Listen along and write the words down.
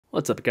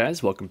What's up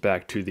guys, welcome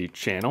back to the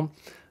channel.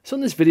 So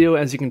in this video,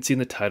 as you can see in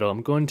the title,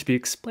 I'm going to be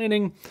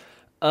explaining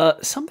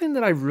something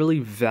that I really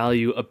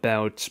value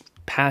about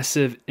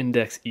passive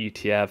index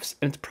ETFs,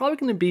 and it's probably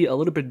going to be a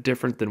little bit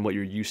different than what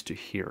you're used to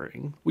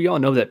hearing. We all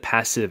know that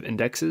passive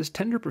indexes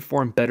tend to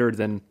perform better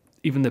than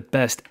even the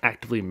best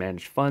actively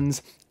managed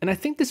funds, and I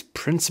think this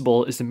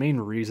principle is the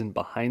main reason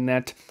behind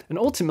that, and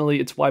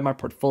ultimately it's why my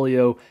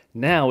portfolio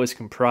now is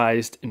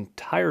comprised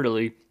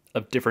entirely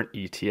of different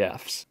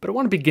ETFs. But I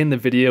want to begin the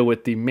video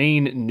with the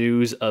main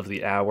news of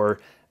the hour,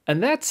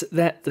 and that's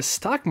that the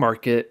stock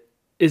market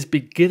is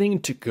beginning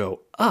to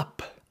go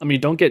up. I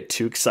mean, don't get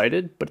too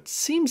excited, but it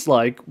seems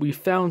like we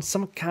found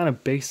some kind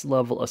of base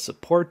level of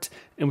support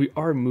and we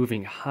are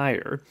moving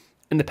higher.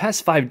 In the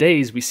past 5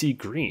 days, we see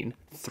green,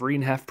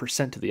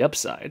 3.5% to the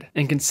upside.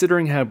 And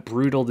considering how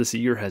brutal this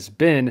year has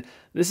been,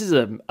 this is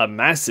a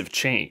massive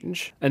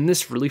change. And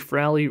this relief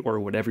rally,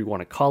 or whatever you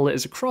want to call it,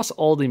 is across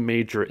all the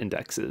major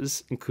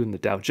indexes, including the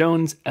Dow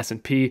Jones,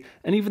 S&P,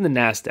 and even the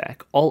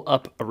NASDAQ, all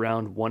up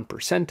around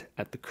 1%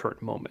 at the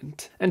current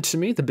moment. And to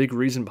me, the big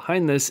reason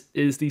behind this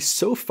is the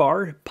so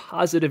far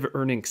positive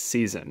earnings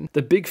season.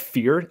 The big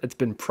fear that's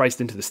been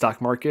priced into the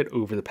stock market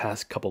over the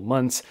past couple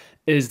months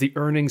is the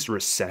earnings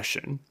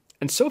recession.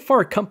 And so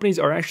far, companies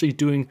are actually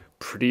doing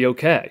pretty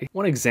okay.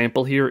 One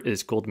example here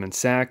is Goldman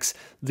Sachs.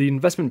 The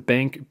investment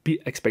bank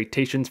beat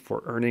expectations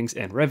for earnings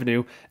and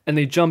revenue, and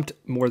they jumped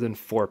more than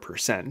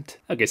 4%.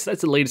 Okay, so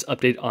that's the latest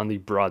update on the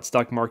broad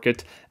stock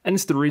market, and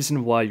it's the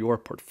reason why your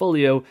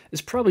portfolio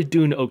is probably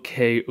doing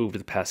okay over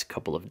the past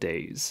couple of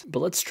days.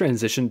 But let's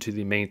transition to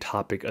the main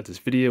topic of this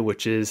video,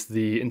 which is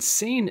the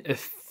insane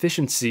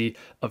efficiency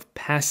of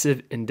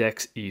passive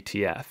index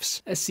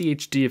ETFs.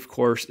 schd, of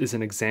course, is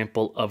an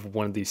example of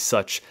one of these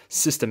such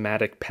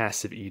systematic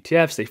passive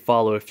ETFs. They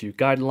follow a few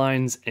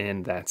guidelines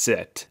and that's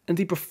it. And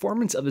the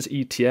performance of this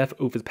ETF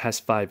over the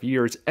past 5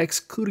 years,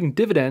 excluding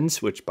dividends,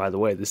 which by the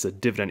way, this is a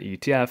dividend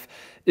ETF,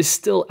 is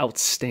still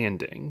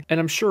outstanding. And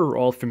I'm sure we're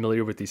all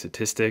familiar with these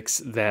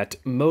statistics that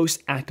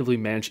most actively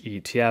managed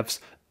ETFs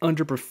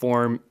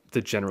underperform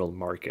the general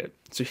market.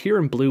 So here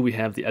in blue, we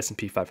have the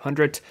S&P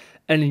 500,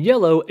 and in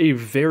yellow, a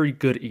very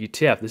good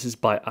ETF. This is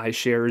by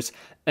iShares,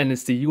 and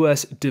it's the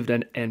US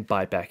Dividend and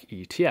Buyback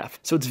ETF.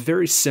 So it's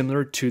very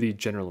similar to the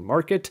general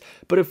market,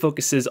 but it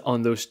focuses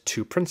on those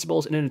two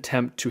principles in an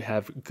attempt to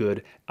have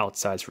good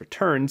outsized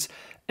returns.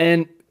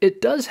 And it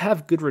does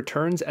have good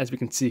returns, as we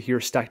can see here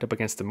stacked up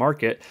against the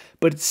market,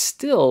 but it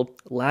still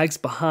lags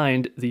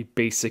behind the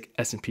basic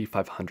S&P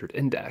 500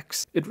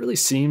 index. It really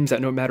seems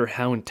that no matter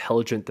how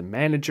intelligent the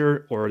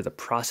manager or the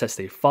process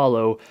they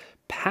follow,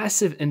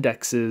 passive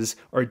indexes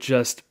are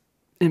just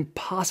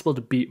impossible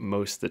to beat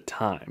most of the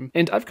time.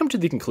 And I've come to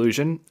the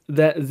conclusion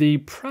that the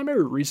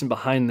primary reason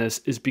behind this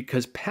is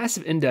because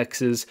passive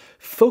indexes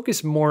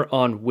focus more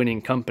on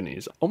winning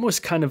companies,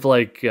 almost kind of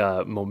like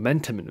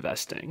momentum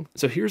investing.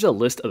 So here's a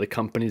list of the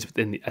companies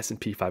within the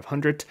S&P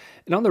 500,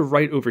 and on the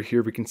right over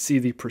here we can see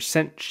the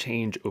percent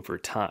change over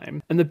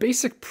time. And the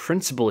basic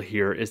principle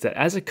here is that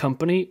as a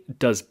company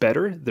does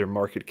better, their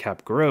market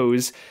cap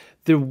grows,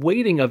 the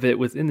weighting of it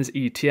within this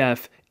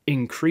ETF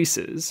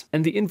increases.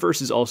 And the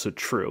inverse is also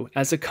true.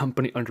 As a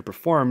company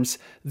underperforms,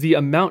 the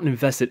amount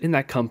invested in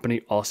that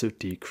company also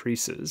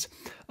decreases.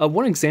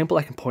 One example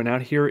I can point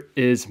out here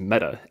is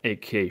Meta,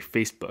 aka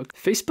Facebook.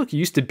 Facebook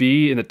used to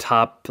be in the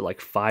top like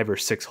 5 or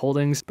 6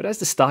 holdings, but as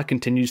the stock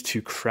continues to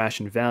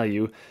crash in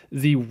value,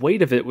 the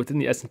weight of it within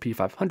the S&P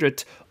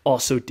 500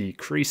 also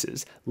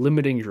decreases,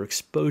 limiting your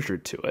exposure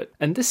to it.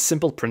 And this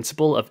simple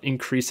principle of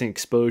increasing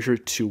exposure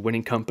to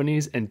winning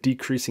companies and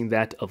decreasing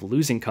that of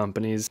losing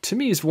companies, to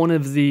me is one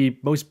of the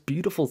most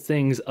beautiful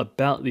things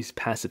about these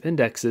passive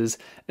indexes,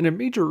 and a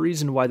major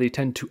reason why they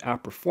tend to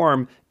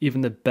outperform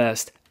even the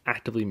best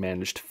actively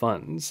managed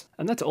funds.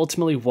 And that's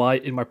ultimately why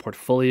in my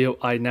portfolio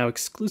I now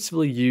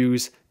exclusively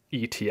use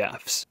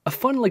ETFs. A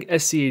fund like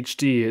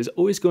schd is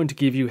always going to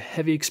give you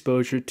heavy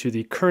exposure to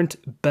the current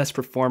best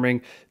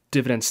performing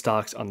dividend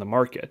stocks on the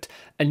market.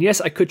 And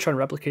yes, I could try and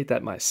replicate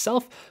that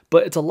myself,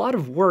 but it's a lot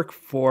of work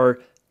for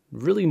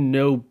really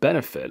no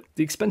benefit.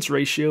 The expense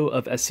ratio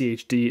of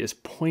schd is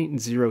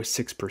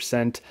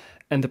 0.06%,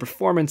 and the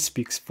performance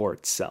speaks for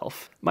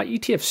itself. My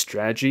ETF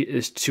strategy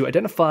is to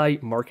identify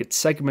market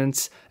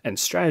segments and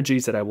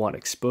strategies that I want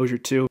exposure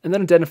to, and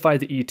then identify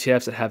the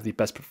ETFs that have the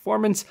best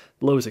performance,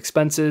 lowest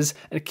expenses,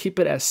 and keep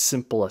it as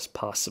simple as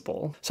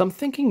possible. So I'm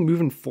thinking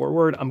moving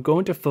forward, I'm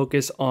going to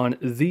focus on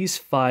these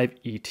 5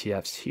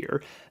 ETFs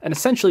here, and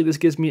essentially this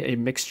gives me a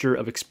mixture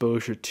of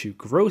exposure to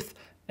growth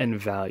and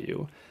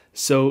value.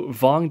 So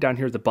VONG down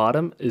here at the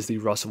bottom is the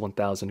Russell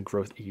 1000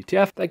 Growth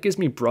ETF. That gives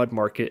me broad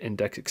market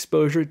index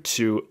exposure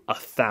to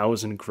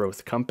 1,000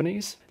 growth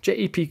companies.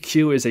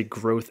 JEPQ is a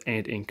growth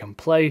and income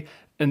play,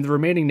 and the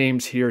remaining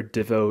names here,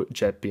 Divo,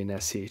 JetB, and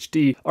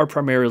schd, are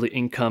primarily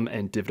income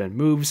and dividend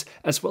moves,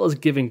 as well as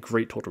giving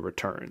great total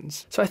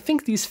returns. So I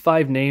think these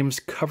 5 names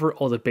cover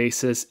all the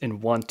bases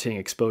in wanting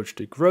exposure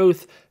to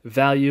growth,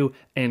 value,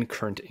 and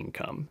current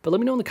income. But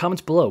let me know in the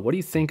comments below, what do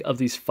you think of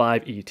these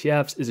 5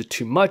 ETFs? Is it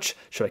too much?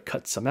 Should I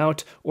cut some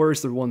out? Or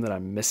is there one that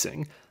I'm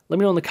missing? Let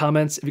me know in the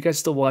comments. If you guys are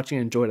still watching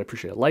and enjoyed, I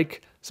appreciate a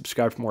like,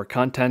 subscribe for more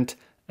content,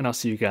 and I'll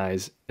see you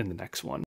guys in the next one.